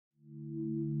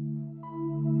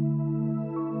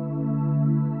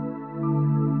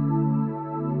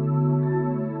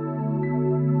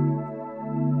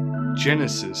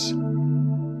Genesis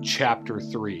chapter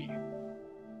 3.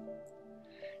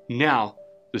 Now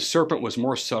the serpent was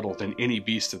more subtle than any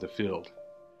beast of the field,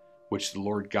 which the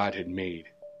Lord God had made.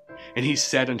 And he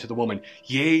said unto the woman,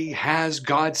 Yea, has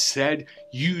God said,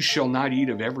 You shall not eat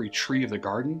of every tree of the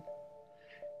garden?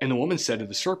 And the woman said to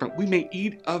the serpent, We may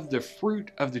eat of the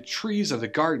fruit of the trees of the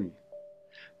garden.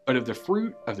 But of the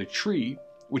fruit of the tree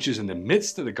which is in the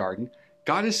midst of the garden,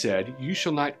 God has said, You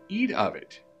shall not eat of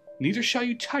it, neither shall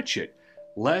you touch it,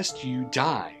 lest you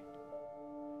die.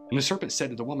 And the serpent said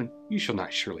to the woman, You shall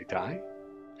not surely die.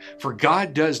 For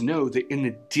God does know that in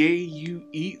the day you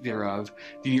eat thereof,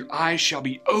 then your eyes shall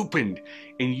be opened,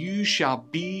 and you shall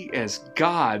be as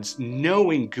gods,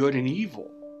 knowing good and evil.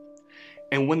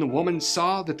 And when the woman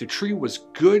saw that the tree was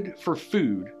good for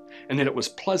food, and that it was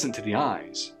pleasant to the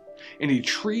eyes, and a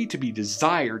tree to be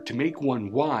desired to make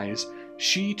one wise,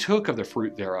 she took of the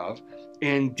fruit thereof,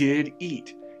 and did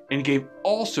eat, and gave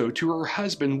also to her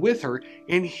husband with her,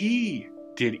 and he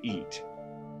did eat.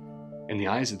 And the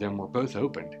eyes of them were both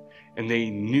opened, and they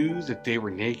knew that they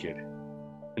were naked.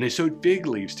 And they sewed fig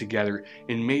leaves together,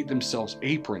 and made themselves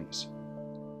aprons.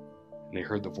 And they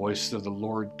heard the voice of the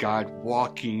Lord God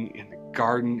walking in the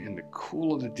garden in the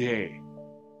cool of the day.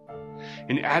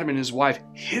 And Adam and his wife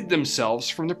hid themselves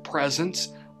from the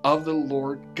presence of the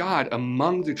Lord God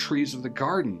among the trees of the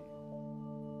garden.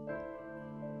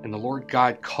 And the Lord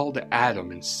God called to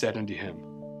Adam and said unto him,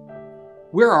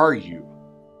 Where are you?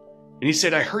 And he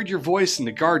said, I heard your voice in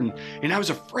the garden, and I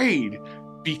was afraid,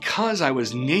 because I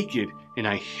was naked, and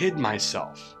I hid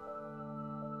myself.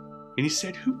 And he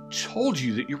said, Who told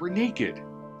you that you were naked?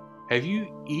 Have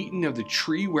you eaten of the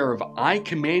tree whereof I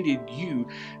commanded you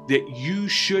that you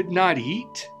should not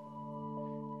eat?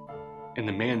 And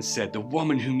the man said, The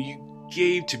woman whom you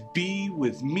gave to be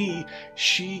with me,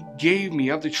 she gave me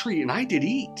of the tree, and I did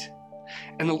eat.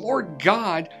 And the Lord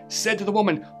God said to the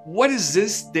woman, What is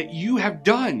this that you have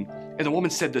done? And the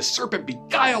woman said, The serpent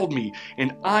beguiled me,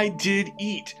 and I did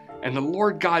eat. And the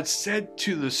Lord God said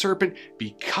to the serpent,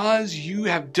 Because you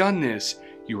have done this,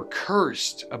 you are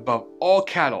cursed above all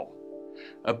cattle,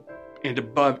 and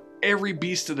above every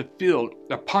beast of the field.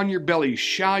 Upon your belly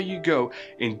shall you go,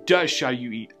 and dust shall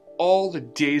you eat all the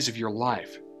days of your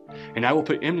life. And I will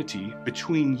put enmity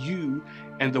between you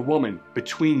and the woman,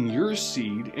 between your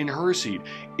seed and her seed.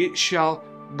 It shall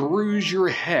bruise your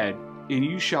head, and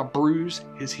you shall bruise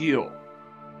his heel.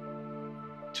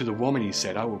 To the woman he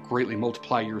said, I will greatly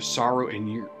multiply your sorrow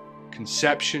and your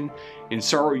conception. In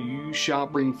sorrow you shall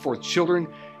bring forth children,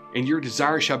 and your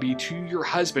desire shall be to your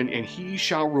husband, and he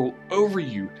shall rule over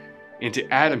you. And to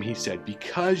Adam he said,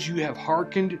 Because you have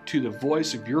hearkened to the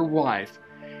voice of your wife,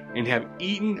 and have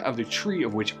eaten of the tree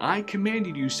of which I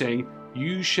commanded you, saying,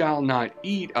 You shall not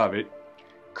eat of it,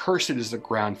 cursed is the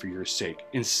ground for your sake.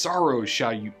 In sorrow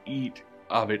shall you eat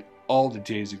of it all the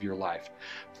days of your life.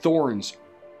 Thorns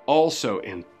also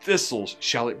and thistles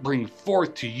shall it bring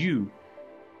forth to you,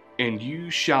 and you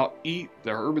shall eat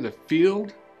the herb of the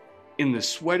field. In the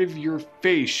sweat of your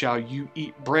face shall you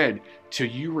eat bread, till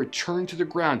you return to the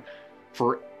ground,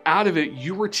 for out of it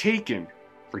you were taken,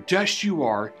 for dust you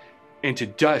are, and to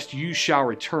dust you shall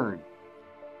return.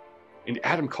 And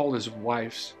Adam called his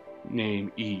wife's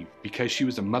name Eve, because she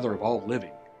was the mother of all living.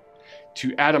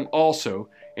 To Adam also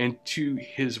and to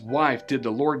his wife did the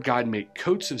Lord God make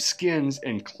coats of skins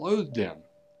and clothed them.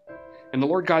 And the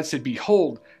Lord God said,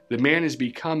 Behold, the man is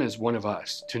become as one of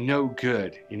us, to know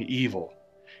good and evil.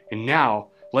 And now,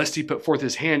 lest he put forth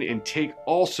his hand and take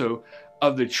also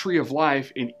of the tree of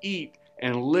life and eat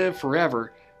and live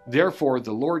forever, therefore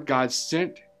the Lord God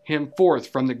sent him forth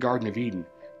from the Garden of Eden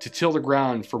to till the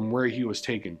ground from where he was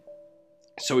taken.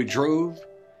 So he drove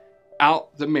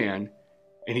out the man,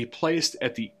 and he placed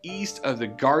at the east of the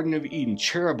Garden of Eden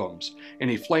cherubims and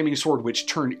a flaming sword which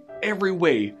turned every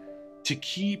way to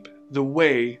keep the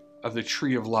way of the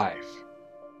tree of life.